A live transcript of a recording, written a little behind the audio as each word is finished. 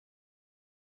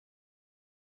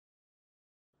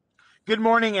Good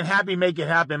morning and happy Make It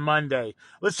Happen Monday.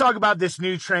 Let's talk about this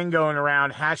new trend going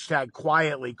around, hashtag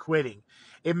quietly quitting.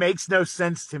 It makes no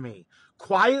sense to me.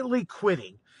 Quietly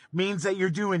quitting means that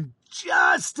you're doing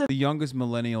just The youngest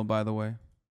millennial, by the way.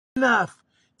 enough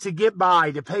to get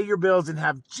by, to pay your bills and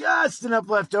have just enough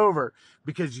left over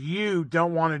because you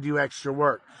don't want to do extra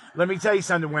work. Let me tell you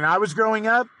something. When I was growing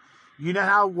up, you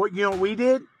know what we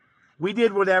did? We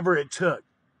did whatever it took.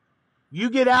 You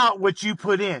get out what you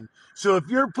put in. So if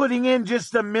you're putting in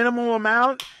just the minimal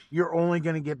amount, you're only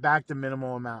going to get back the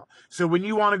minimal amount. So when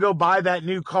you want to go buy that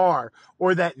new car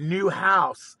or that new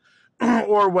house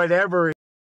or whatever.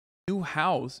 New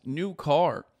house, new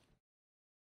car.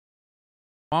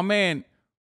 My man,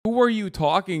 who are you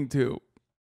talking to?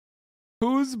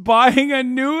 Who's buying a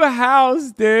new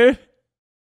house, dude?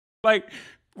 Like,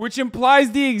 which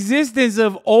implies the existence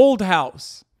of old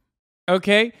house.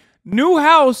 Okay? New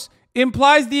house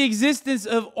implies the existence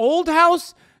of old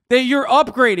house that you're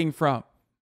upgrading from.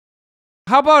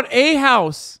 How about a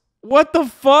house? What the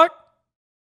fuck?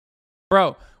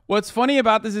 Bro, what's funny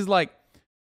about this is like,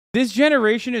 this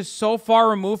generation is so far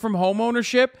removed from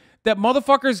homeownership that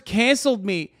motherfuckers canceled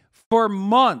me for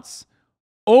months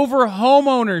over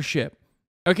homeownership.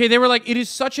 Okay, they were like, it is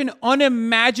such an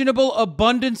unimaginable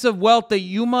abundance of wealth that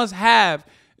you must have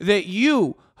that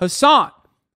you, Hasan,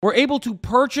 were able to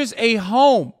purchase a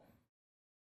home.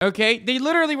 Okay, they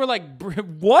literally were like,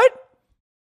 what?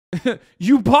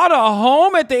 You bought a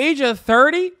home at the age of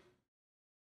 30?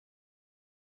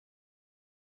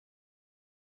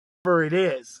 Whatever it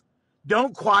is,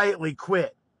 don't quietly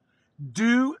quit.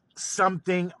 Do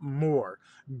something more.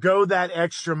 Go that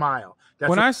extra mile.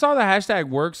 When I saw the hashtag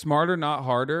work smarter, not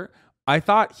harder, I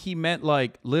thought he meant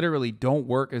like literally don't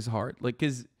work as hard. Like,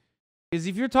 cause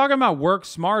if you're talking about work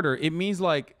smarter, it means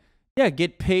like, yeah,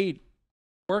 get paid.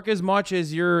 Work as much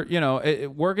as you're,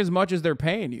 work as much as they're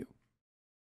paying you.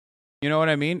 You know what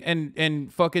I mean?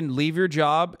 And fucking leave your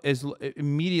job,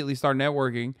 immediately start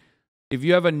networking. If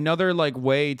you have another like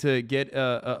way to get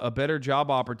a better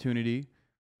job opportunity,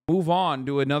 move on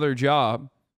to another job.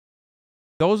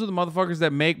 Those are the motherfuckers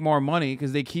that make more money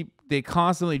because they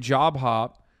constantly job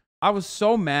hop. I was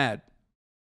so mad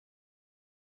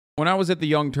when I was at the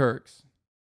Young Turks.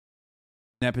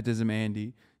 Nepotism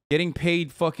Andy. Getting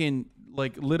paid fucking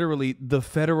like literally the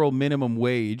federal minimum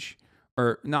wage.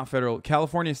 Or not federal,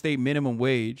 California state minimum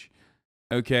wage.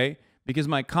 Okay? Because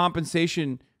my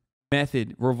compensation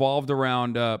method revolved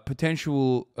around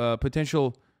potential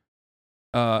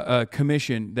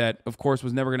commission that, of course,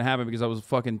 was never going to happen because I was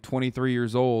fucking 23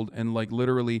 years old and like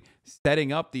literally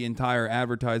setting up the entire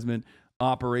advertisement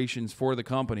operations for the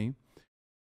company.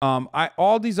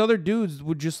 All these other dudes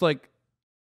would just like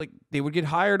they would get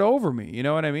hired over me. You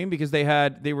know what I mean? Because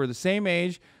they were the same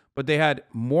age, but they had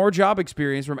more job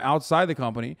experience from outside the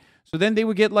company. So then they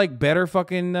would get like better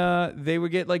fucking, they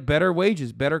would get like better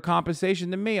wages, better compensation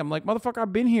than me. I'm like, motherfucker,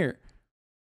 I've been here.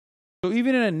 So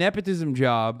even in a nepotism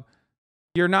job,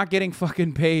 you're not getting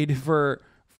fucking paid for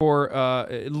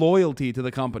loyalty to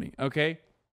the company, okay?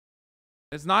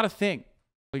 It's not a thing.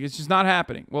 Like, it's just not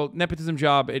happening. Well, nepotism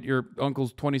job at your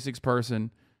uncle's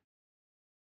 26-person.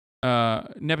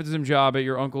 Nepotism job at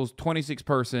your uncle's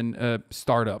 26-person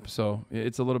startup. So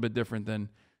it's a little bit different than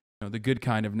the good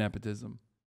kind of nepotism.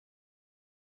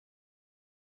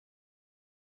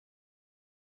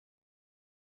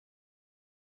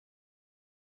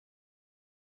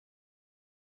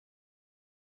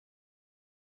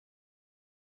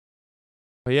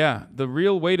 But yeah, the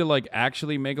real way to like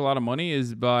actually make a lot of money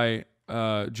is by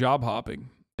job hopping,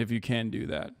 if you can do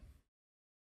that.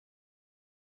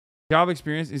 Job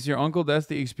experience is your uncle. That's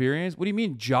the experience. What do you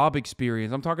mean job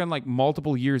experience? I'm talking like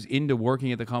multiple years into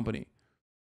working at the company. It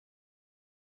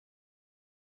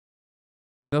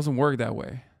doesn't work that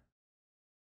way.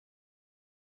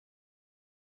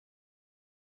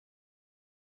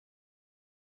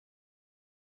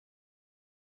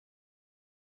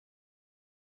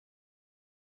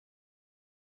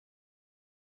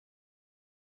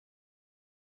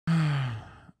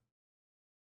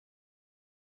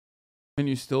 And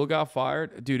you still got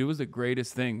fired? Dude, it was the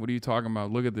greatest thing. What are you talking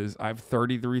about? Look at this. I have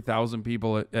 33,000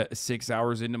 people at 6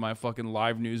 hours into my fucking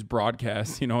live news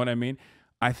broadcast. You know what I mean?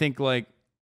 I think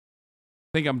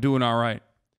I'm doing all right.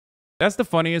 That's the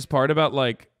funniest part about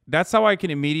like, that's how I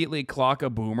can immediately clock a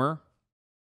boomer.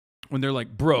 When they're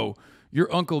like, bro,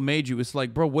 your uncle made you. It's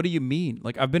like, bro, what do you mean?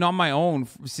 Like, I've been on my own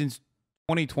since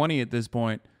 2020 at this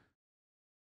point.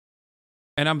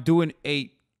 And I'm doing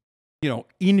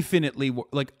infinitely,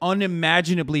 like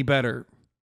unimaginably better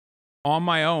on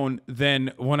my own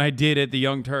than when I did at the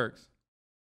Young Turks.